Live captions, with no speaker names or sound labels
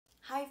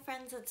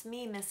friends, it's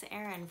me, Miss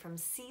Erin from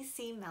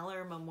C.C.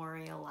 Mellor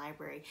Memorial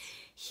Library,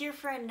 here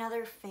for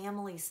another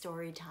family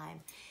story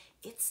time.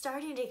 It's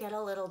starting to get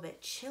a little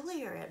bit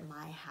chillier at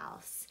my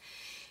house,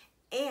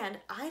 and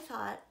I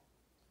thought,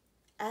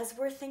 as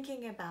we're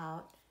thinking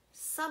about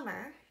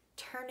summer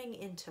turning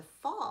into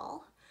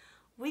fall,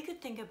 we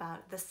could think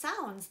about the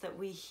sounds that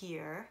we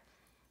hear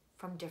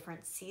from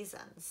different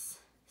seasons.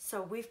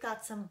 So we've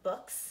got some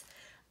books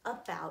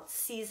about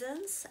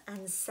seasons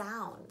and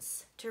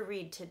sounds to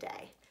read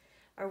today.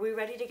 Are we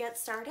ready to get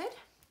started?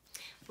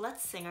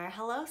 Let's sing our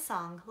hello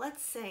song.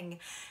 Let's sing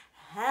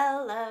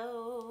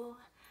hello,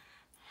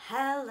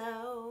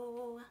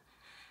 hello,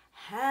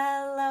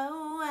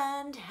 hello,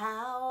 and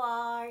how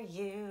are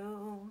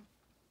you?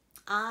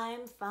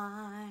 I'm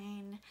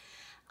fine,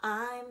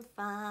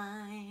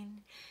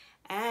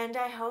 and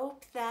I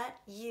hope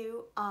that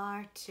you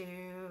are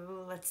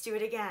too. Let's do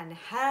it again.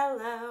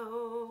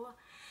 Hello,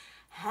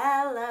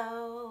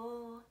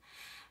 hello,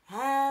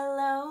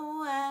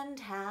 hello, and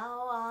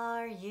how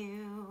are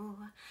you?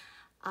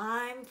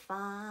 I'm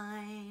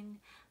fine,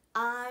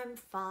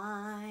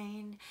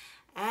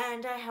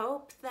 and I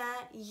hope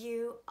that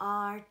you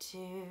are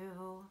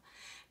too.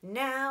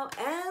 Now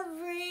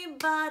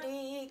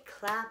everybody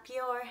clap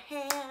your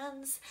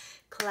hands,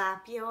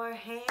 clap your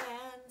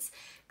hands,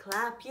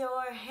 clap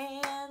your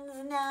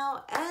hands.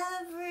 Now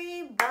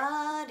everybody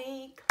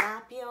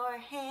clap your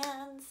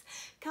hands.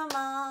 Come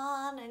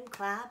on and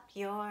clap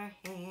your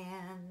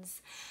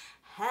hands.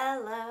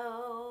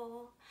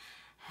 Hello,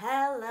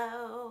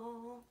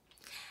 hello,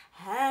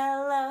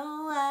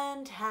 hello,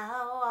 and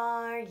how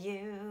are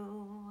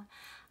you?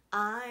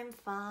 I'm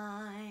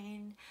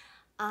fine,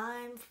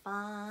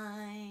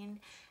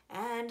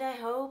 and I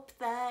hope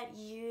that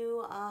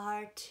you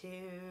are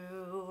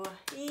too.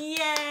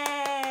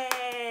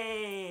 Yay!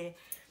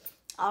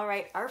 All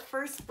right, our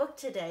first book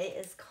today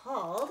is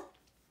called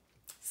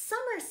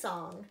Summer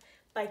Song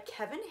by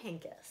Kevin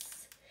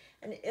Henkes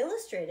and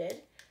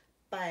illustrated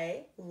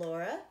by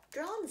Laura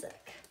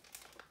Dronzik.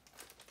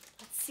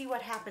 Let's see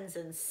what happens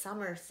in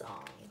Summer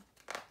Song.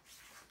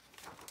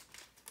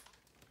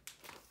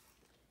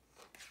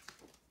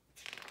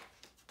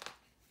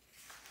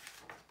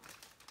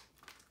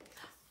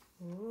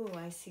 Ooh,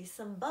 I see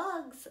some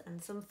bugs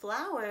and some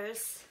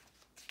flowers.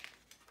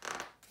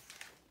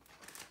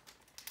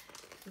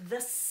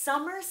 The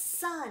summer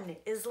sun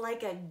is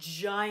like a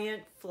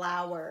giant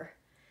flower,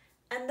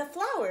 and the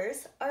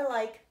flowers are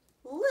like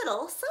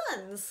little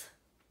suns.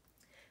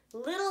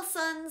 Little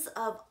suns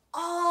of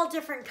all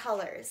different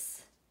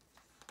colors.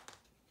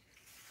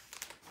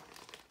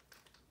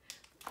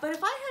 But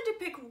if I had to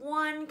pick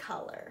one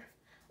color,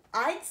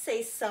 I'd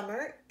say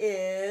summer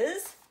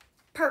is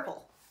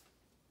purple.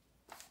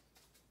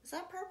 Is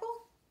that purple?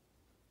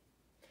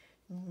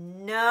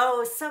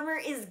 No, summer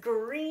is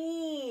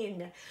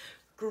green.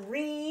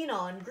 Green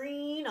on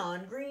green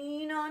on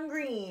green on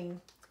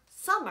green.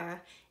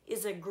 Summer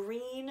is a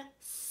green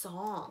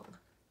song.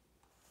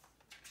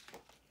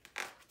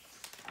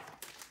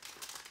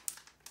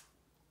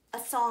 A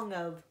song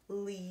of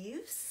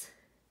leaves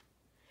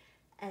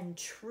and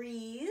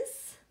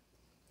trees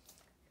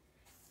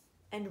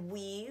and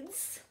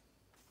weeds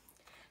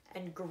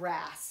and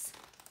grass.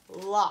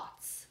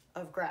 Lots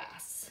of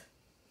grass.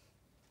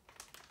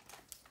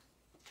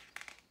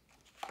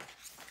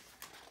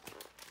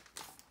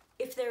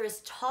 If there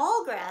is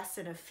tall grass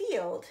in a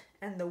field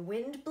and the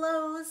wind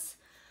blows,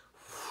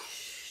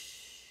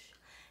 whoosh,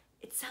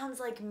 it sounds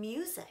like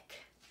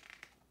music.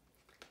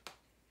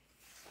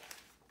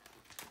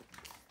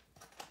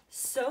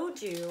 So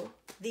do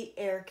the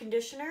air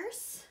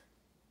conditioners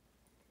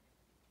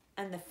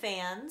and the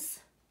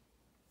fans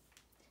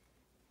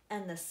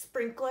and the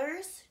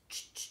sprinklers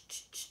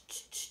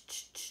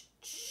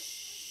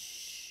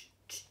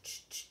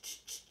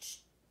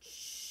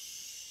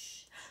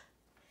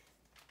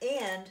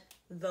and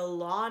the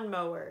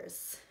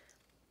lawnmowers.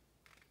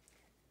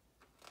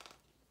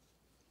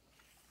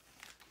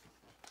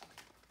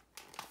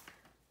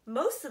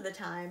 Most of the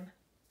time,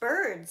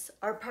 birds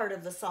are part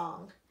of the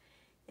song.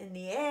 In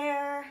the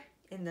air,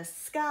 in the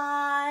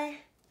sky,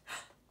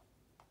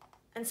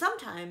 and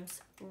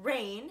sometimes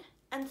rain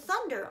and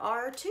thunder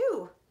are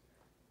too.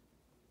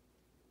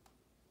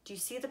 Do you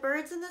see the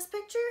birds in this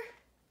picture?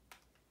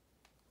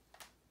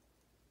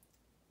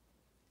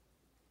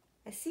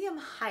 I see them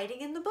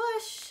hiding in the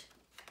bush.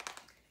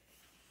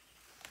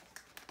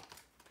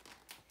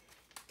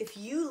 If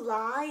you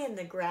lie in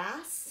the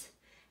grass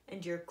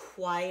and you're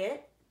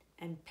quiet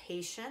and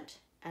patient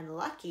and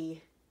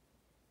lucky,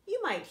 you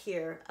might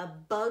hear a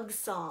bug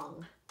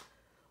song,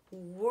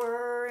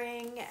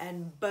 whirring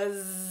and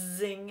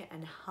buzzing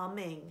and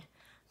humming.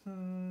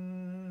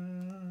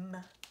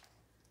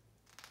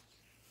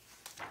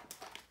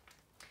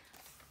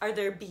 Are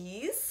there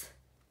bees?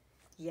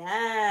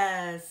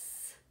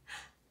 Yes.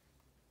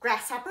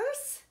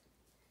 Grasshoppers?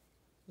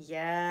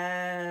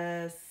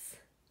 Yes.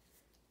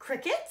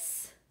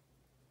 Crickets?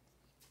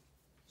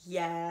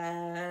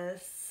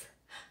 Yes.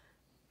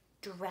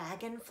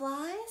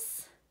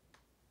 Dragonflies?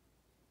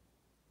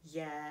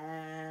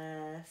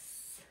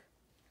 Yes.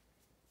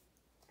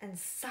 and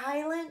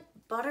silent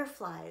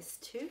butterflies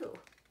too.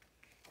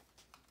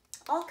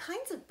 All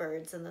kinds of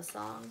birds in the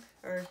song,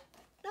 or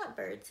not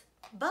birds,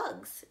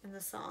 bugs in the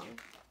song.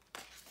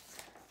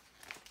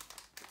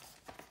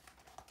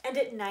 And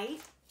at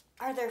night,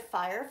 are there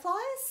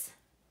fireflies?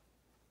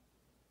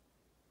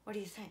 What do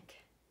you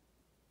think?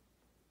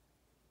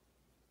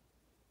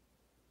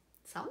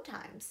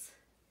 Sometimes.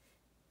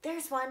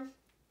 There's one,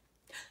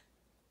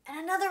 and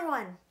another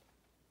one,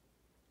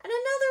 and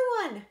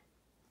another one,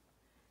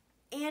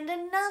 and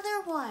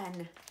another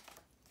one.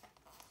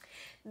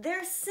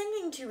 They're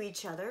singing to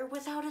each other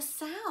without a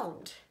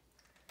sound.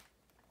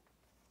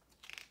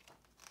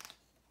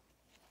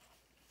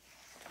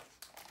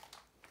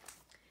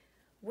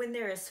 When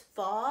there is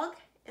fog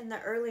in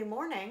the early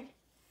morning,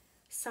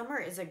 summer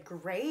is a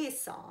gray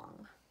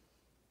song.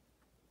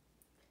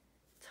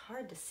 It's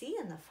hard to see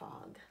in the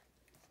fog.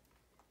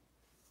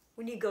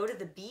 When you go to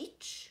the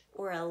beach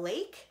or a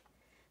lake,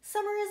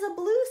 summer is a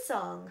blue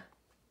song.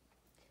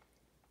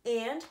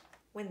 And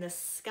when the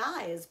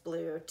sky is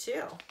blue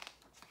too.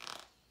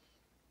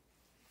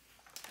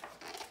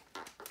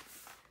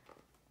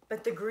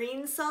 But the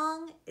green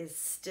song is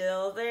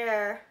still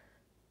there.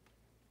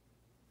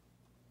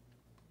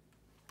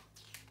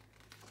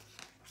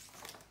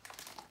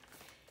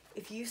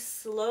 If you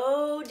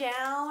slow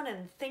down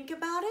and think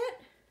about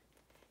it,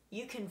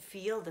 you can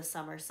feel the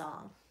summer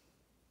song.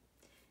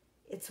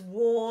 It's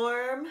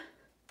warm,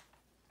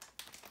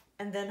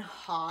 and then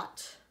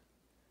hot,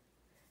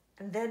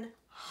 and then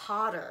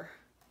hotter.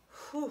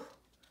 Whew.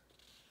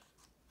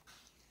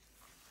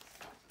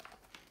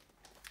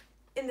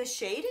 In the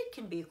shade, it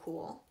can be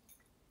cool.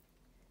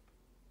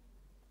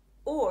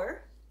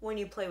 Or when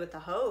you play with the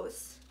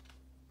hose.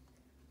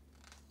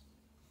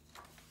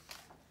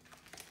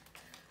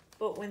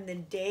 But when the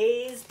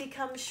days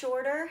become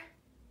shorter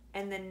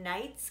and the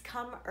nights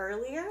come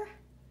earlier,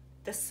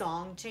 the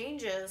song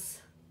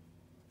changes.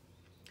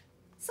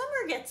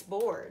 Summer gets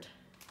bored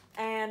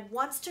and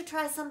wants to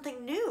try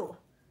something new,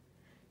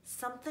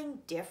 something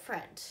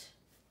different.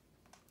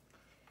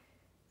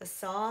 The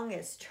song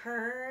is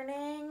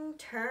turning,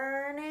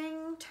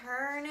 turning,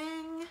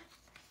 turning.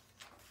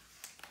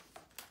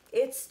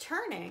 It's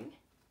turning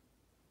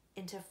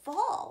into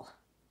fall.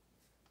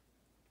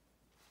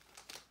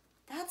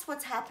 That's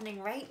what's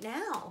happening right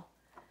now.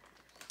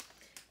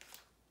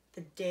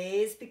 The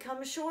days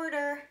become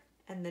shorter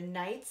and the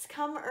nights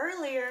come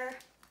earlier.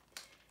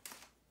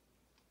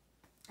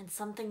 And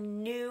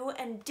something new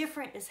and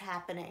different is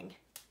happening.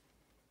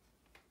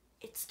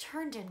 It's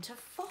turned into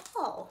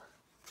fall.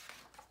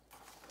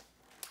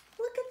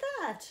 Look at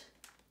that.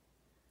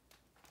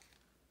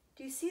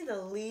 Do you see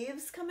the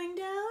leaves coming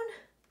down?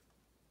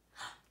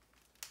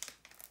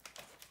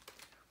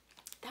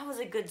 That was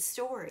a good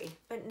story,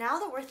 but now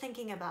that we're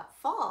thinking about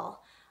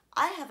fall,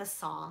 I have a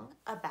song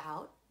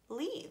about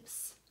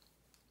leaves.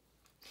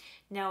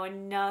 Now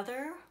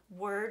another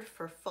word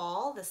for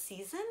fall, the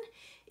season,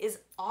 is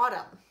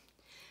autumn.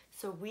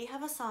 So we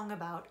have a song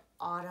about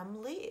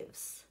autumn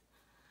leaves.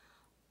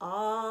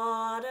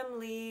 Autumn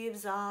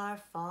leaves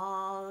are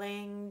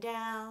falling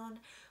down,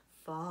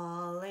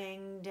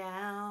 falling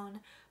down,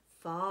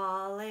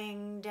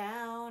 falling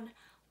down.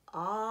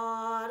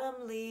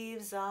 Autumn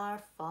leaves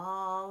are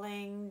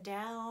falling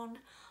down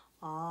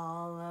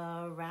all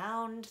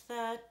around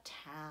the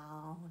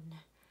town.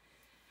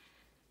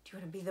 Do you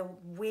want to be the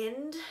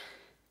wind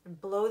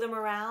and blow them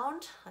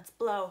around? Let's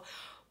blow.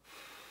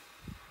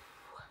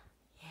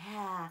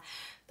 Yeah,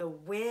 the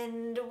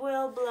wind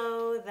will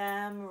blow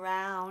them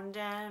round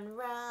and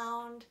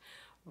round,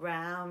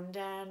 round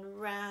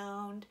and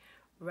round,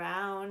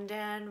 round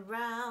and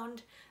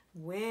round.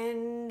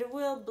 Wind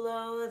will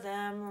blow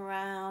them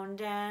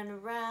round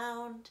and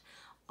round,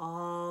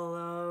 all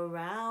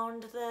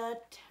around the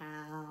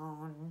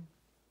town.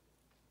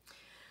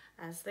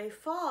 As they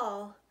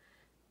fall,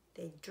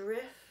 they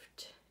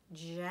drift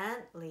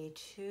gently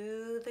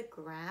to the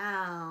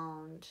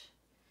ground.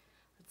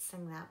 Let's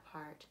sing that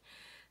part.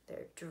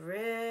 They're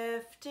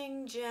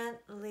drifting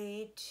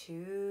gently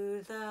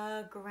to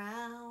the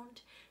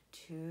ground,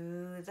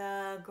 to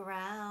the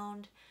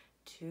ground,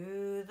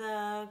 to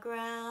the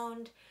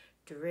ground.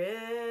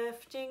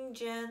 Drifting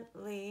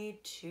gently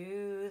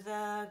to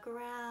the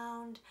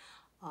ground,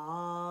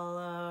 all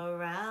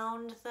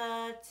around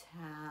the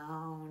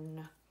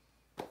town.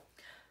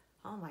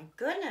 Oh my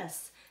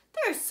goodness,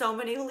 there's so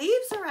many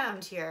leaves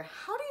around here.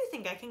 How do you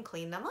think I can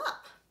clean them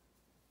up?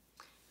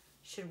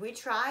 Should we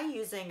try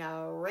using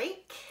a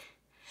rake?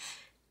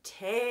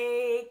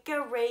 Take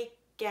a rake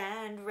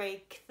and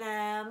rake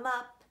them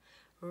up,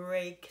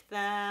 rake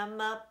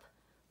them up,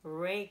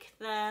 rake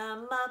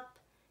them up.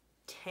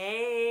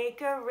 Take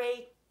a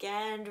rake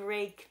and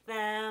rake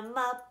them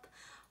up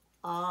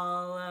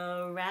all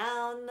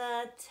around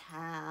the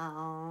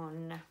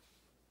town.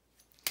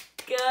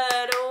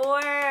 Good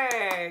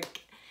work.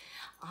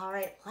 All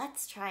right,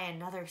 let's try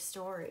another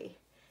story.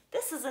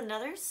 This is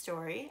another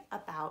story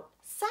about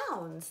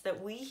sounds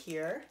that we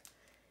hear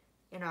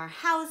in our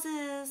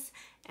houses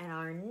and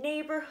our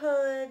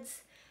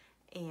neighborhoods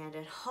and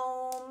at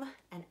home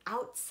and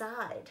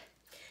outside.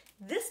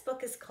 This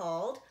book is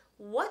called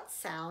What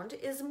Sound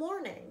is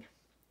Morning?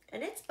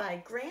 And it's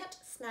by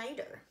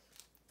Snider.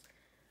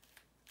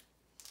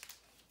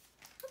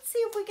 Let's see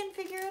if we can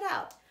figure it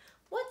out.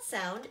 What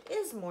sound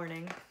is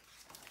morning?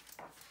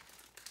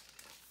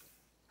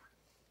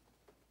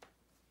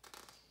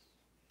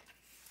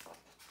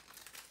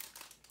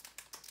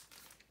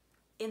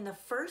 In the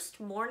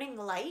first morning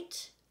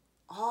light,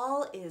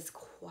 all is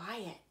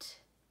quiet.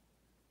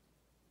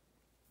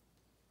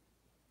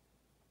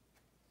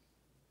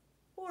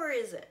 Or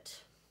is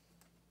it?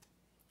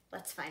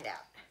 Let's find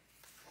out.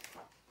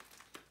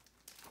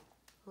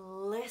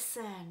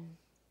 Listen.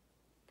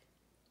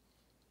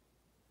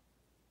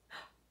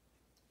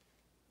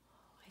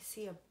 I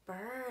see a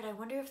bird. I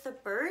wonder if the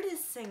bird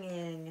is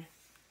singing.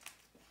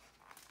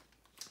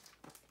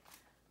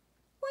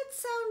 What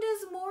sound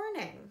is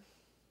morning?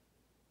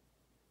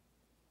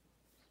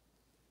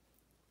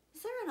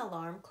 Is there an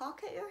alarm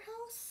clock at your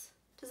house?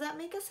 Does that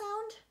make a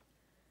sound?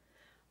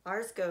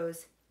 Ours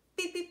goes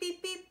beep, beep,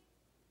 beep, beep,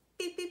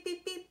 beep, beep,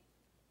 beep, beep,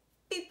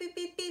 beep, beep,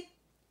 beep, beep.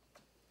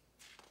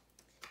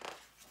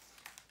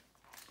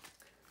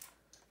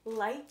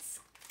 Lights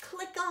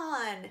click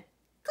on.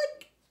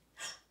 Click.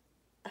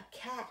 A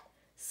cat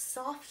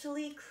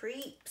softly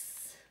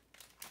creeps.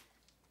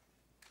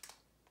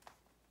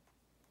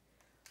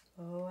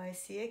 Oh, I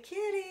see a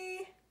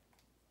kitty.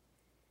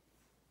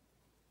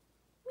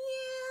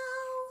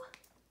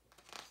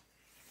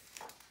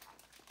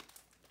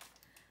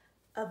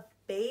 A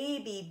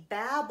baby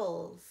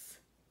babbles.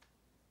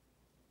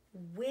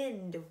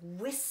 Wind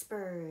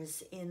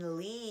whispers in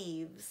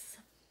leaves.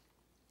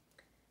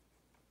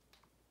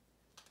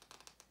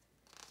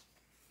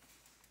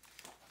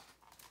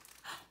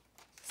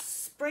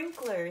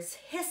 Sprinklers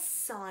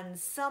hiss on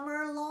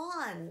summer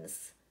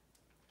lawns.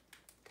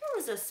 There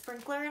was a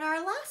sprinkler in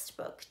our last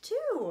book,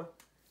 too.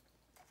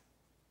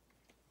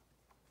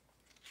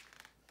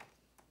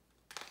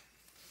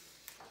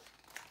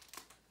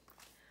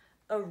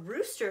 A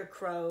rooster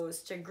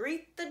crows to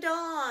greet the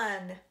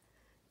dawn.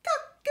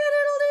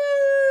 Cock-a-doodle-doo!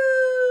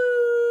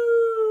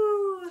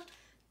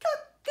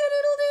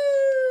 Cock-a-doodle-doo!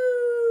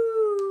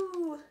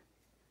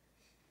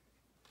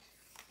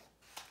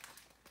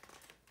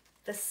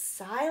 The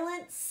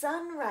silent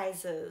sun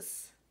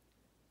rises.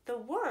 The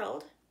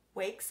world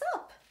wakes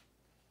up.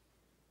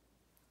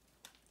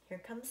 Here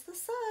comes the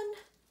sun.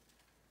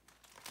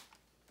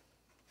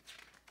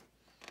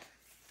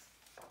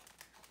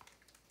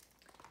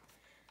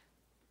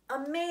 A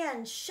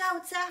man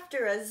shouts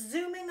after a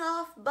zooming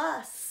off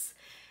bus.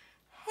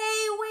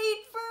 Hey,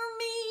 wait for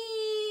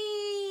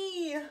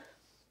me!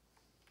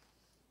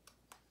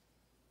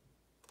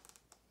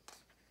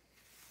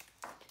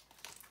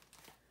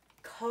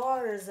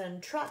 Cars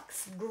and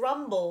trucks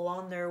grumble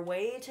on their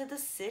way to the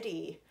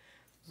city.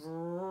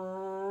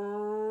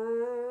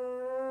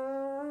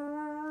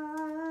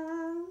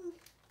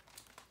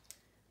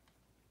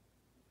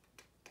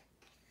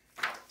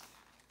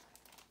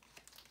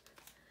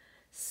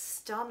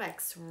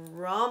 Stomachs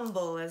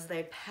rumble as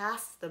they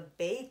pass the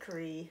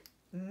bakery.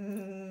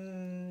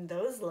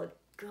 Those look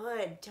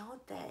good,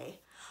 don't they?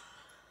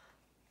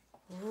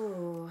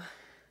 Ooh.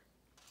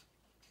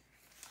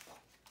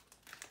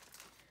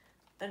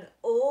 An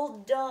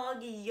old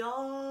dog yawns.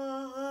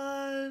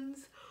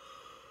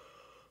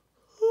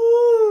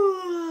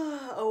 Ooh.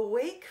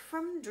 Awake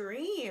from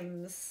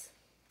dreams.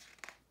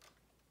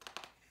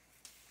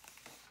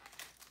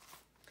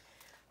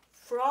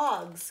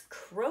 Frogs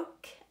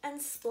croak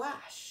and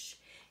splash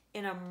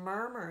in a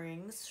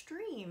murmuring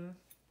stream.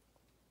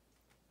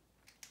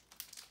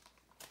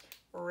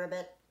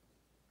 Ribbit,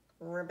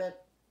 ribbit,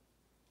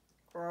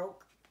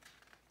 croak,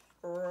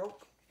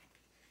 croak.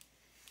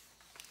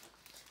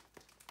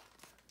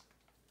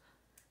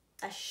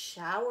 A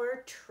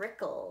shower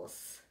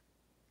trickles.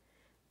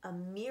 A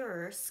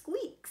mirror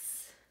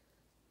squeaks.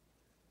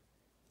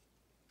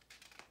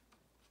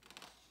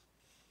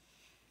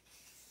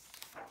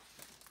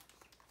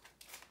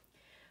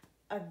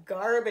 A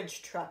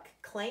garbage truck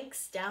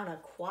clanks down a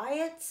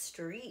quiet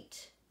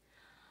street.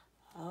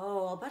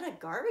 Oh, I'll bet a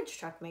garbage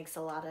truck makes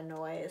a lot of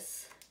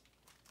noise.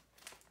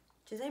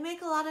 Do they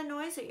make a lot of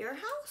noise at your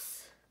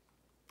house?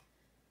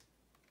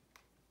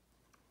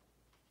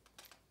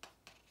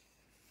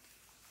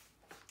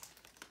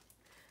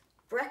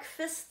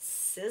 Breakfast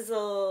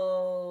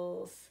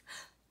sizzles.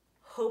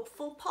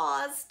 Hopeful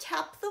paws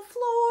tap the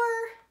floor.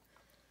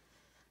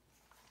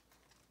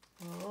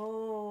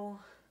 Oh.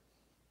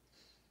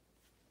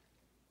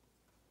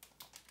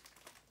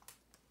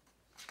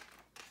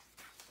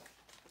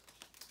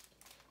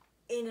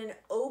 In an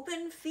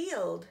open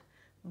field,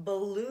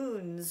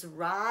 balloons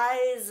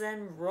rise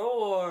and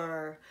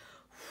roar.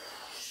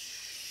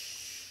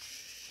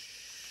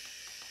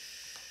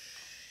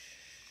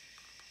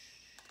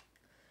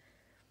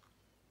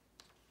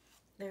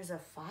 There's a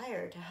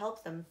fire to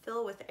help them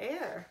fill with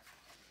air.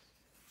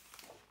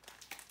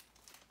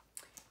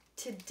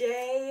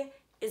 Today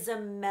is a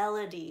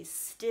melody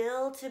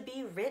still to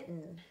be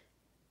written.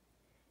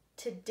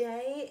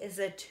 Today is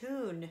a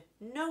tune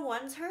no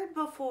one's heard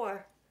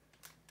before.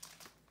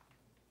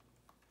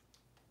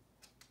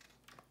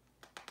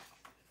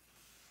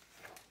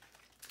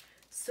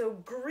 So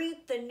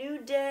greet the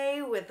new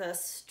day with a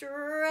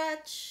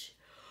stretch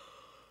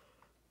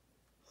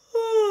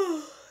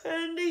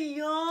and a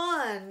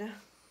yawn.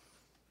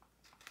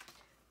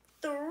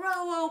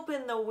 Throw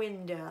open the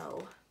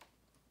window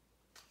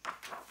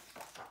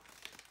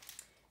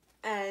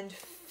and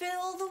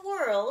fill the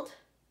world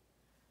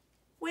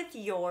with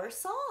your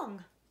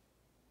song.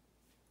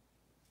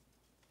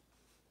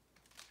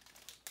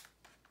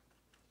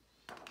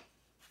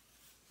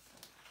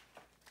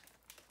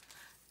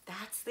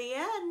 That's the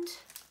end.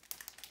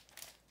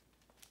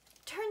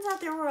 Turns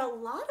out there were a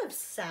lot of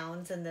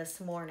sounds in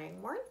this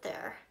morning, weren't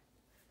there?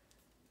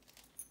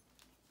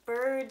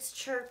 Birds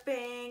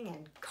chirping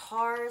and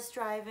cars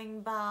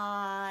driving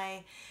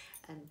by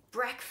and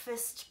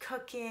breakfast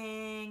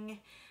cooking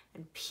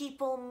and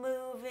people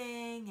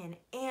moving and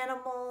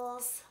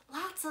animals,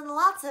 lots and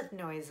lots of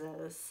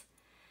noises.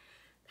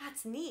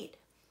 That's neat.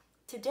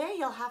 Today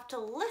you'll have to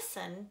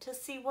listen to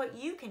see what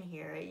you can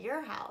hear at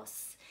your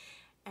house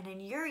and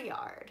in your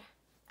yard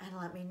and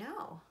let me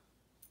know.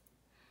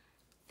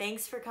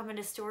 Thanks for coming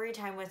to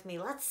Storytime with me.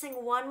 Let's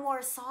sing one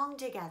more song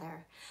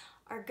together.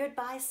 Our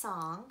goodbye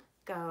song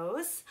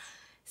goes,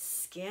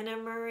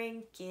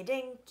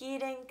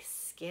 Skinnamarink-a-dink-a-dink,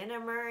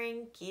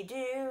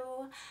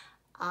 Skinnamarink-a-doo,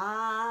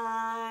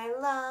 I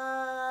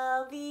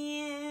love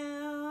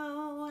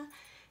you.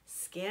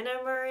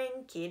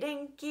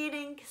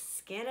 Skinnamarink-a-dink-a-dink,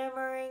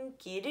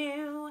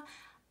 Skinnamarink-a-doo,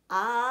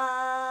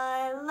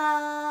 I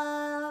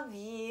love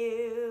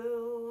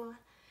you.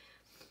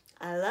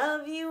 I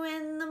love you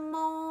in the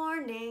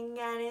morning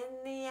and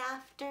in the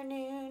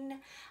afternoon.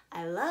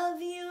 I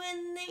love you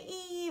in the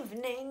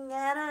evening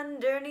and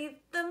underneath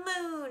the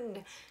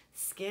moon.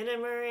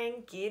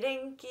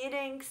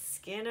 Skinnamarink-a-dink-a-dink,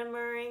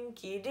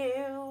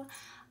 Skinnamarink-a-doo,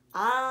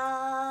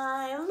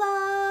 I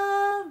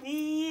love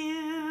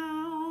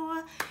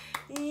you.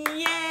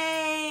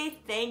 Yay!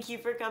 Thank you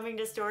for coming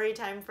to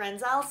Storytime,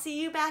 friends. I'll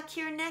see you back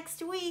here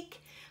next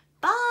week.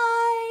 Bye!